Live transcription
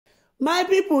My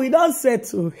people, we don't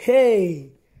settle.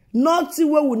 Hey, nothing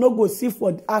where we no go see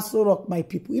for Aso Rock, my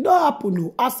people. It don't happen,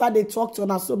 no. After they talk to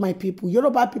us, my people,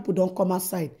 Yoruba people don't come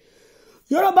outside.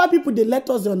 Yoruba people, they let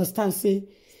us understand, say,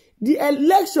 the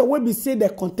election will be say the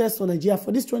contest for Nigeria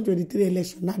for this 2023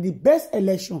 election. Now, the best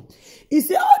election. He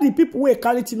say all the people who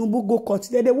carry Tinubu go court,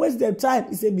 they waste their time.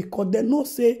 He say because they know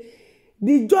say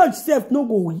the judge self no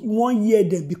go 1 year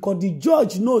them because the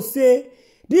judge know say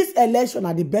this election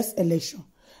are the best election.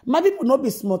 My people not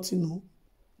be smart, you know.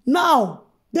 Now,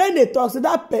 then they talk, so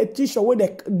that petition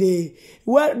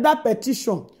where that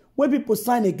petition where people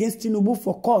sign against Tinubu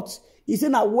for court, he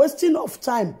said now wasting of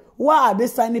time. Why are they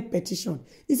signing petition?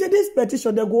 He said this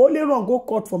petition, they go only run, go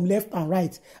court from left and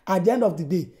right. At the end of the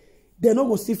day, they no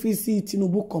go see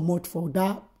Tinubu come out for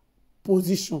that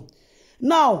position.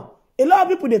 Now, a lot of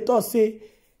people they thought say,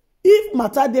 if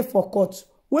matter dey for court,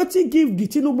 wetin give the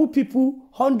Tinubu people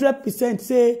 100%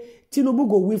 say Tinubu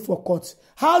go win for court.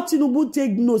 How Tinubu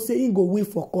take no say he go win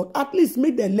for court? At least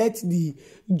make them let the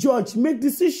judge make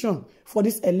decision for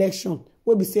this election.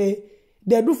 Where we say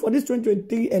they do for this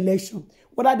 2023 election,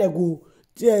 whether they go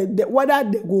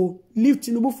leave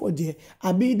Tinubu for there,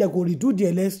 abi they go redo the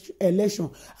election,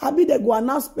 abi they go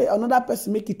announce another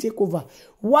person make it take over.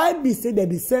 Why be say that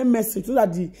the same message so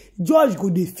that the judge go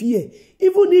dey fear?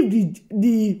 Even if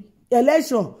the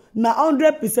election na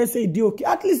 100% say it okay,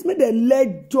 at least make the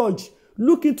let judge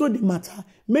look into the matter,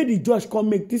 make the judge come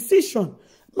make decision.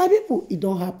 My people, it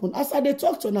don't happen. As I dey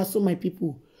talk to now, so my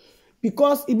people,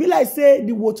 because it be like say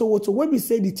the water when we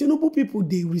say the Tinubu people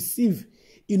they receive,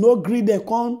 you know, agree they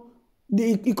come,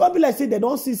 it can't be like say they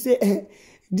don't see say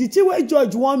the thing where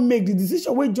judge won't make, the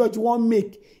decision where judge won't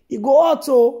make, it go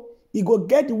auto, it go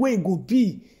get the way it go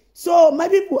be. So my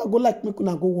people, I go like me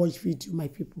go watch video, my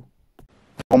people.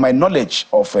 For my knowledge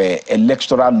of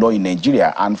electoral law in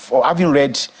Nigeria, and for having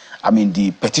read,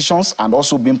 the petitions and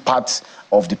also being part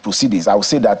of the proceedings, I would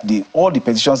say that all the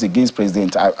petitions against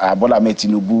President Bola Ahmed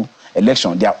Tinubu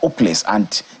election, they are hopeless,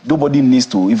 and nobody needs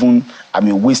to even,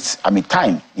 waste,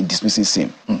 time in dismissing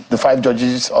same. The 5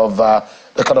 judges of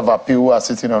the Court of Appeal who are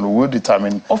sitting on will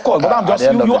determine. Of course, but I'm just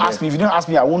you ask me. If you don't ask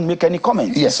me, I won't make any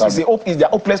comment. Yes, they're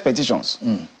hopeless petitions.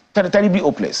 Terribly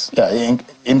hopeless. Yeah,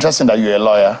 interesting that you're a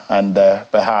lawyer, and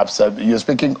perhaps you're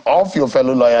speaking of your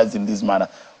fellow lawyers in this manner.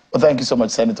 Well, thank you so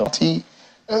much, Senator.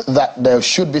 That there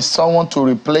should be someone to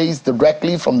replace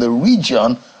directly from the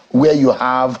region where you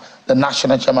have the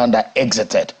national chairman that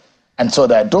exited. And so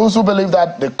that those who believe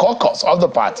that the caucus of the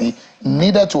party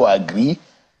needed to agree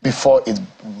before it's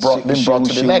being brought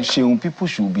to the neck. People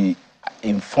should be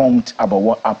informed about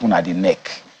what happened at the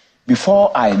neck.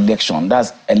 Before our election,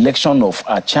 that's election of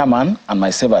our chairman and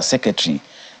myself as secretary,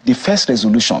 the first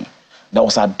resolution that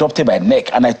was adopted by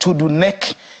NEC, and I told you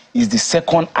NEC is the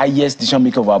second highest decision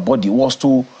maker of our body, was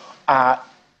to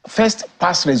first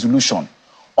pass resolution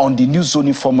on the new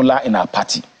zoning formula in our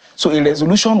party. So a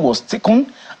resolution was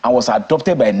taken and was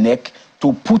adopted by NEC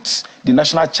to put the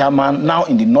national chairman now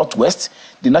in the northwest,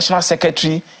 the national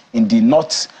secretary in the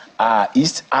north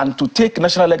east, and to take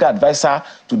national legal advisor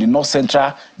to the north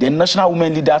central, the national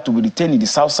women leader to be retained in the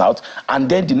south, and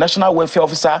then the national welfare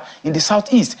officer in the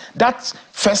southeast. That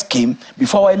first came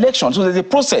before our election. So there's a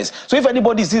process. So if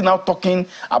anybody is now talking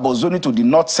about zoning to the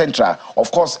north central,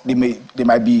 of course they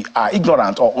might be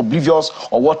ignorant or oblivious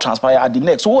of what transpired at the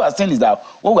NEC. So what I'm saying is that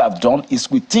what we have done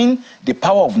is within the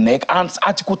power of NEC, and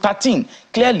Article 13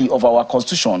 clearly of our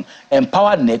constitution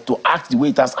empower NEC to act the way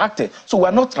it has acted. So we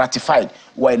are not ratified.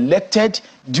 Were elected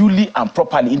duly and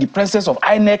properly in the presence of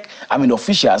INEC,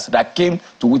 officials that came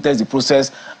to witness the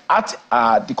process at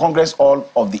the Congress Hall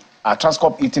of the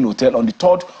Transcorp Hilton Hotel on the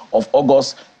 3rd of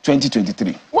August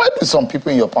 2023. Why do some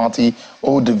people in your party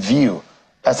hold the view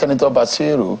that Senator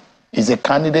Basiru is a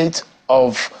candidate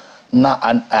of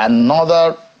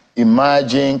another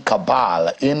emerging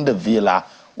cabal in the villa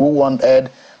who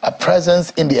wanted a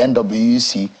presence in the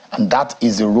NWC, and that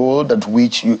is the role that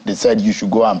which they said you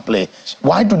should go and play?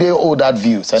 Why do they hold that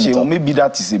view, Senator? Maybe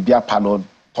that is a beer parlor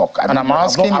talk. And I'm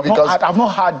asking you because I've not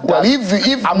heard. Well,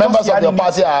 if members of your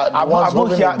party are the ones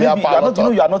holding the beer parlor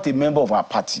talk, you are not a member of our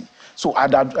party. So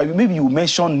maybe you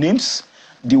mention names,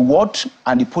 the ward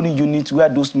and the polling unit where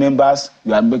those members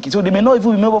you are making. So they may not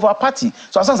even be member of our party.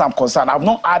 So as far as I'm concerned, I've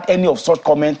not had any of such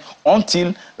comment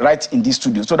until right in this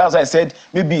studio. So that's why I said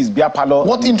maybe it's beer parlor.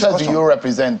 What interest do you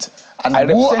represent? And I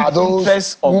who represent are those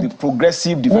interests of the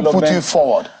progressive development? Who put you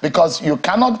forward? Because you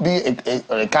cannot be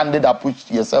a candidate that pushed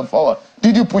yourself forward.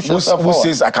 Did you push yourself forward? Who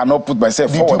says I cannot put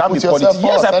myself forward?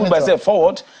 Yes, I put myself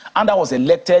forward, and I was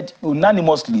elected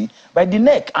unanimously by the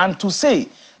NEC. And to say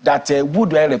that who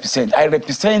do I represent? I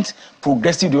represent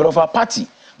Progressive Development Party.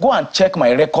 Go and check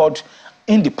my record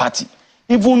in the party.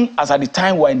 Even as at the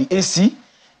time we were in the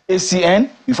ACN,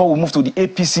 before we moved to the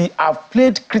APC, I've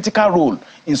played critical role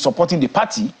in supporting the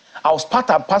party. I was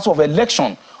part and parcel of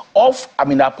election of,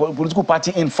 our political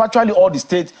party in virtually all the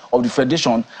states of the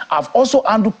federation. I've also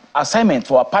handled assignment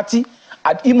for our party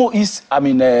at Imo East,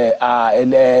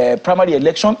 primary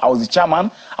election. I was the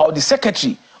chairman. I was the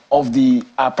secretary of the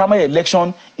primary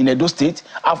election in Edo State.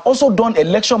 I've also done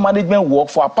election management work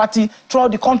for our party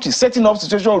throughout the country, setting up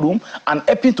situation room and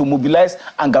helping to mobilize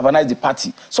and galvanize the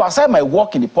party. So aside my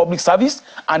work in the public service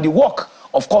and the work,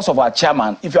 of course, of our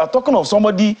chairman, if you are talking of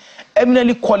somebody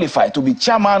eminently qualified to be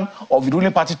chairman of the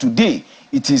ruling party today,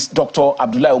 it is Dr.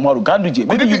 Abdullahi Umaru Ganduje.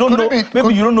 Maybe you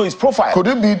don't know his profile. Could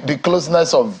it be the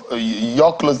closeness of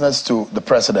your closeness to the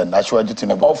president, Asiwaju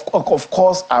Tinubu? Of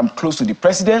course, I'm close to the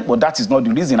president, but that is not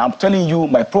the reason. I'm telling you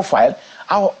my profile.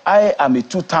 I am a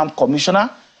two-term commissioner,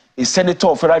 a senator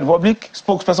of Federal Republic,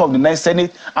 spokesperson of the 9th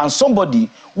Senate, and somebody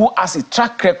who has a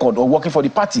track record of working for the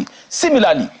party.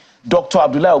 Similarly, Dr.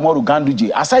 Abdullahi Umaru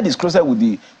Ganduje, aside his closeness with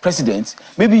the president,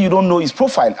 maybe you don't know his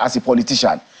profile as a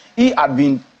politician. He had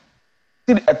been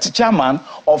chairman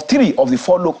of 3 of the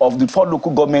 4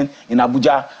 local government in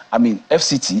Abuja,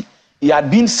 FCT. He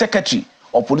had been secretary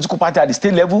of political party at the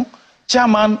state level,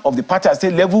 chairman of the party at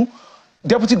state level,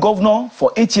 deputy governor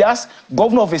for 8 years,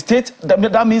 governor of a state.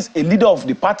 That means a leader of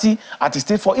the party at the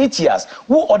state for 8 years.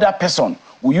 Who other person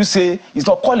will you say is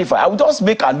not qualified? I will just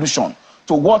make allusion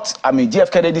to what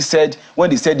JF Kennedy said when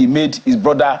he said he made his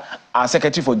brother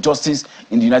Secretary for Justice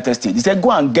in the United States. He said, go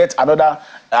and get another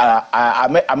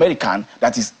American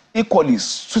that is equally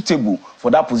suitable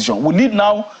for that position. Will he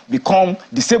now become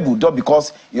disabled just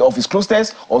because of his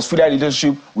closeness or his filial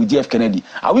relationship with JF Kennedy?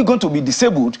 Are we going to be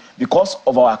disabled because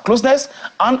of our closeness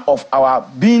and of our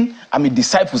being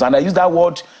disciples? And I use that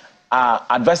word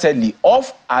advisedly,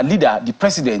 of our leader, the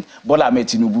president, Bola Ahmed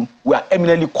Tinubu. We are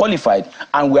eminently qualified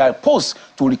and we are poised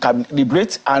to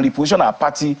recalibrate and reposition our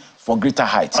party for greater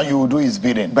heights. And you will do his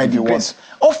bidding by the grace.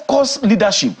 Of course,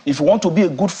 leadership. If you want to be a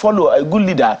good follower, a good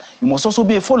leader, you must also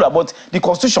be a follower. But the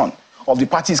constitution of the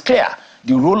party is clear.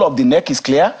 The role of the NEC is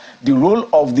clear. The role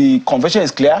of the convention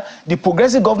is clear. The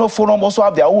Progressive Governor Forum also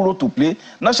have their own role to play.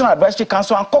 National Advisory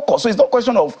Council and caucus. So it's not a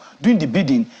question of doing the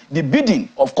bidding. The bidding,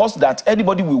 of course, that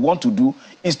anybody will want to do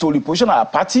is to reposition our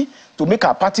party, to make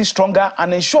our party stronger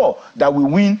and ensure that we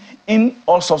win in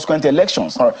all subsequent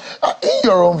elections. All right. In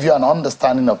your own view and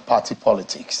understanding of party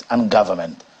politics and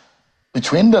government,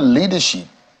 between the leadership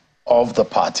of the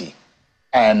party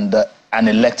and an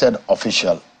elected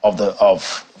official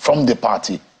from the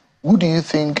party, who do you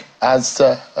think in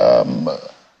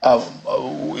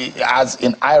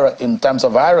terms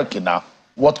of hierarchy now,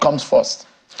 what comes first?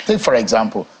 Take, for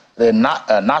example, the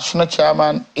national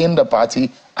chairman in the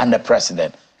party and the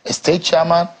president, a state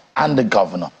chairman and the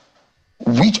governor.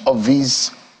 Which of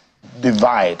these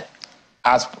divide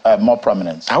as more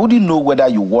prominence? I wouldn't know whether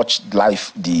you watched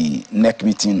live the NEC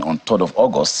meeting on 3rd of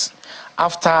August.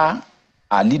 After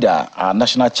our leader, our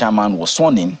national chairman, was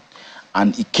sworn in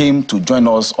and he came to join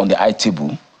us on the high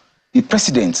table, the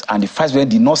president and the vice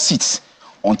president did not sit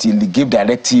until he gave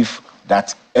directive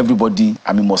that everybody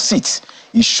must sit.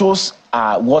 It shows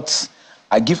what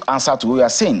I give answer to what you are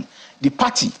saying. The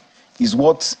party is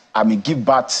what give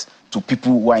birth to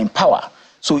people who are in power.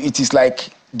 So it is like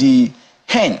the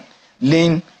hen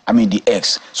laying the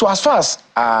eggs. So as far as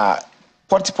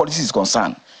politics is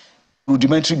concerned,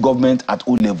 rudimentary government at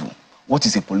all level, what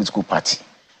is a political party?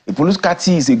 A political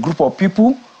party is a group of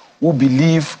people who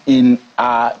believe in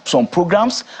some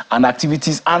programs and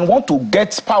activities and want to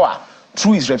get power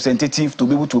through its representative to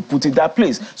be able to put it in that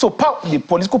place. So the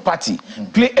political party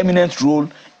play eminent role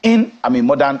in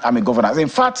modern governance. In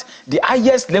fact, the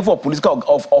highest level of political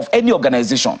of any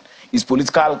organization is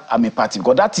political party,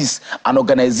 because that is an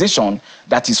organization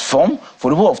that is formed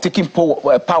for the purpose of taking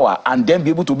power and then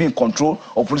be able to be in control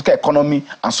of political economy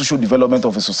and social development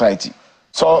of a society.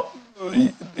 So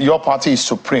your party is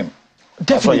supreme.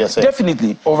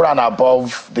 Definitely. Over and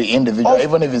above the individual,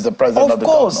 even if it's the president of the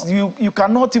government. Of course, you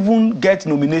cannot even get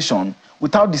nomination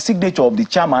without the signature of the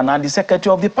chairman and the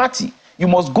secretary of the party. You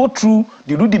must go through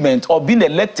the rudiment of being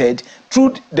elected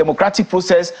through democratic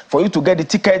process for you to get the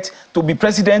ticket to be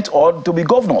president or to be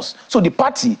governors. So the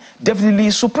party definitely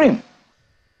is supreme.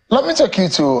 Let me take you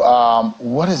to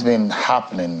what has been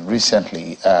happening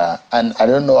recently, and I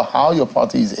don't know how your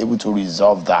party is able to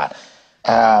resolve that.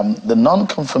 The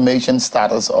non-confirmation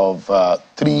status of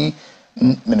 3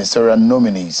 ministerial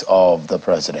nominees of the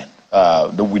president,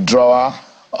 the withdrawal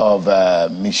of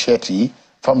Misheti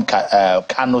from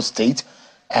Kano State,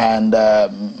 and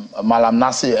Malam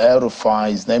Nasir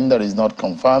El-Rufai's name that is not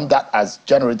confirmed, that has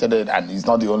generated it, and he's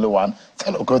not the only one.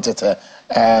 Telokotete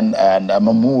and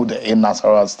Mahmoud in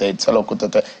Nasarawa State,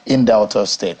 Telokotete in Delta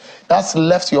State. That's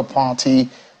left your party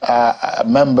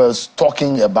members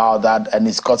talking about that, and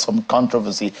it's got some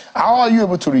controversy. How are you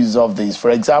able to resolve this?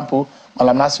 For example,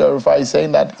 Malam Nasir El-Rufai is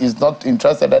saying that he's not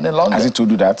interested any longer. Has he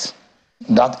told you that?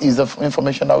 That is the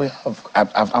information that we have.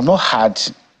 I've not had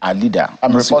a leader.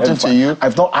 I'm reporting to you.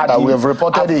 I've not had that we have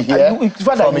reported it here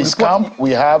from his camp.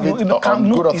 We have it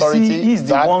on good authority. He's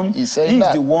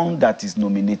the one that is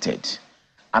nominated,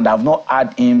 and I've not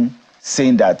heard him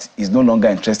saying that he's no longer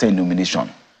interested in nomination.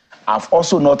 I've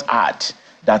also not heard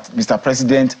that Mr.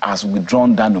 President has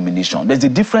withdrawn that nomination. There's a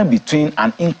difference between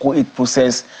an inchoate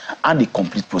process and a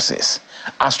complete process.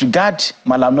 As regards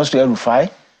Malam Nasir El-Rufai,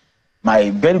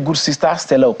 my very good sister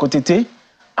Stella Okotete,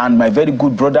 and my very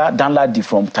good brother Danladi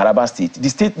from Taraba State,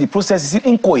 the process is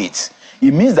inchoate.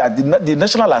 It means that the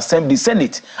National Assembly, the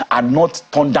Senate, had not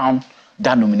turned down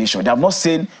that nomination. They have not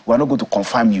said, we're not going to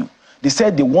confirm you. They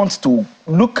said they want to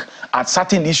look at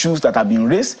certain issues that have been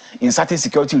raised in certain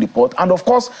security report. And of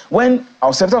course, when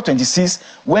on September 26,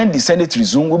 when the Senate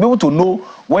resumes, we'll be able to know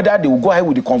whether they will go ahead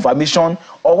with the confirmation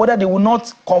or whether they will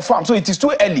not confirm. So it is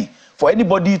too early for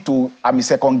anybody to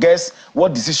second guess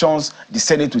what decisions the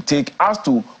Senate will take as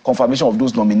to confirmation of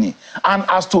those nominees. And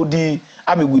as to the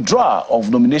withdrawal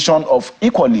of nomination of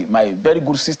equally my very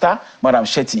good sister, Madam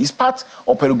Shetty, is part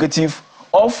of prerogative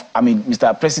of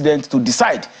Mr. President to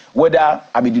decide whether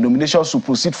the nomination should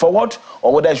proceed forward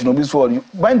or whether it should not proceed forward.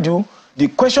 Mind you, the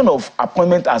question of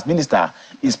appointment as minister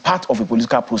is part of a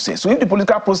political process. So if the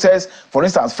political process, for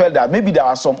instance, felt that maybe there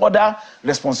are some other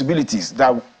responsibilities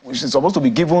that is supposed to be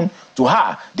given to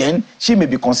her, then she may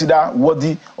be considered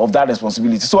worthy of that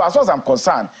responsibility. So as far as I'm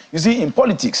concerned, you see, in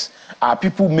politics,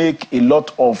 people make a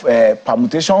lot of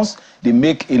permutations. They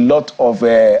make a lot of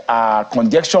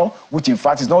conjecture, which in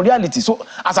fact is not reality. So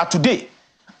as of today,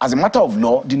 as a matter of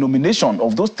law, the nomination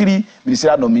of those 3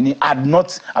 ministerial nominees had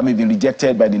not been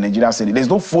rejected by the Nigerian Senate. There's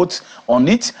no vote on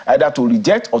it, either to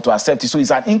reject or to accept it. So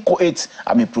it's an inchoate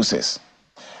process.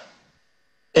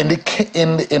 In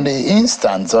the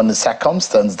instance, on the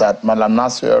circumstance that Malam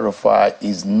Nasir El-Rufai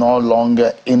is no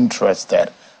longer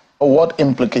interested, what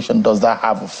implication does that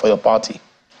have for your party?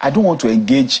 I don't want to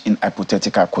engage in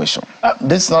hypothetical question.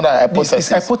 This is not a hypothesis.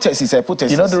 It's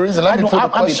hypothesis. You know the reason? Let me put the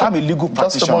question. I'm a legal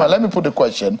practitioner. Just a moment. Let me put the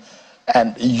question.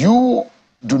 And you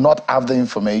do not have the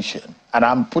information. And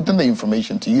I'm putting the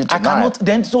information to you tonight. I cannot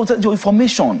then, so your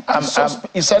information.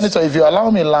 Senator, if you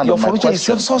allow me to land on my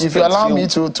question, if you allow me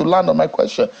to land on my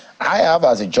question, I have,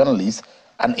 as a journalist,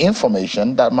 an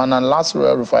information that Malam Nasir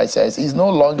El-Rufai says he's no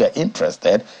longer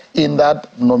interested in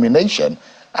that nomination.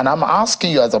 And I'm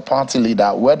asking you as a party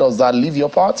leader, where does that leave your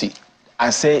party?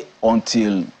 I say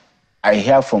until I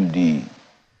hear from the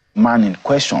man in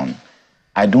question,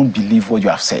 I don't believe what you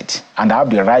have said. And I have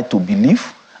the right to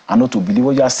believe and not to believe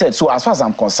what you have said. So as far as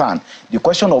I'm concerned, the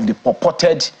question of the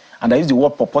purported, and I use the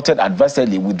word purported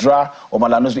adversely, withdrawal of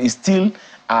Malam Nasir is still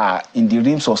in the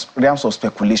realms of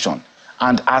speculation.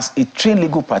 And as a trained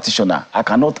legal practitioner, I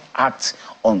cannot act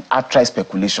on outright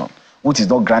speculation, which is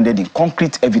not grounded in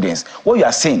concrete evidence. What you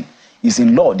are saying is,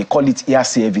 in law, they call it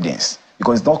hearsay evidence,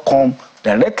 because it's not come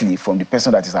directly from the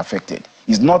person that is affected.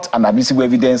 It's not an admissible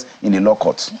evidence in the law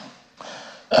court.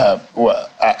 Well,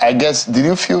 I guess, did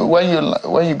you feel,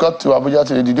 when you got to Abuja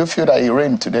today, did you feel that it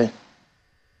rained today?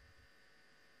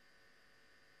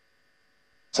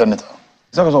 Senator?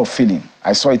 It's not about feeling.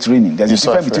 I saw it raining. There's a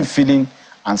difference between feeling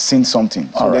and seeing something.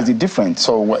 So there's a difference.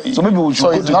 So maybe we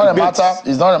should it's not a matter.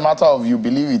 It's not a matter of you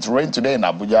believe it rained today in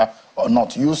Abuja or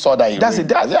not. You saw that it rained.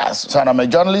 Yes. So I'm a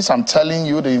journalist. I'm telling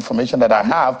you the information that I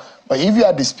have. But if you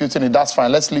are disputing it, that's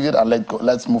fine. Let's leave it and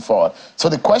let's move forward. So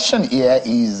the question here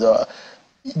is,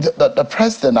 the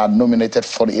president had nominated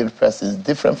 48 persons,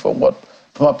 different from what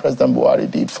former President Buhari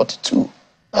did, 42.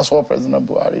 That's what President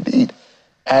Buhari did.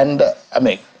 And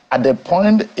at the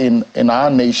point in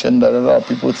our nation that a lot of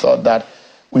people thought that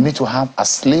we need to have a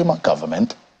slimmer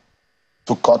government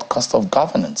to cut cost of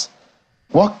governance.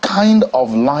 What kind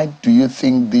of light do you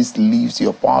think this leaves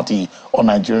your party, or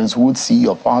Nigerians who would see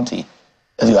your party,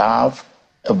 as you have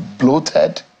a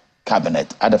bloated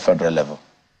cabinet at the federal level?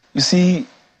 You see,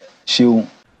 Shew.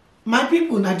 My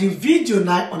people, now the video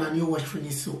now on a new watch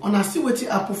finish, so on a see what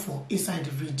it happen for inside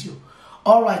the video.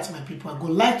 All right, my people, I go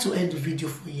like to end the video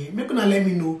for you. Make una let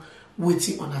me know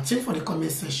waiting on a thing for the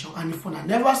comment section. And if una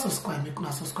never subscribe, make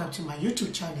una subscribe to my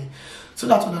YouTube channel so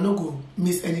that una no go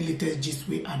miss any latest gist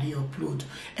wey I dey upload.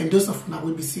 And those of una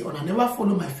will be see una never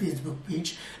follow my Facebook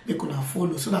page, make una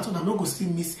follow so that una no go still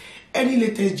miss any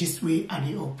latest gist wey I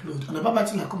dey upload. And bye bye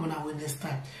till I come on our next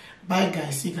time. Bye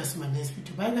guys, see you guys in my next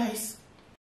video. Bye guys.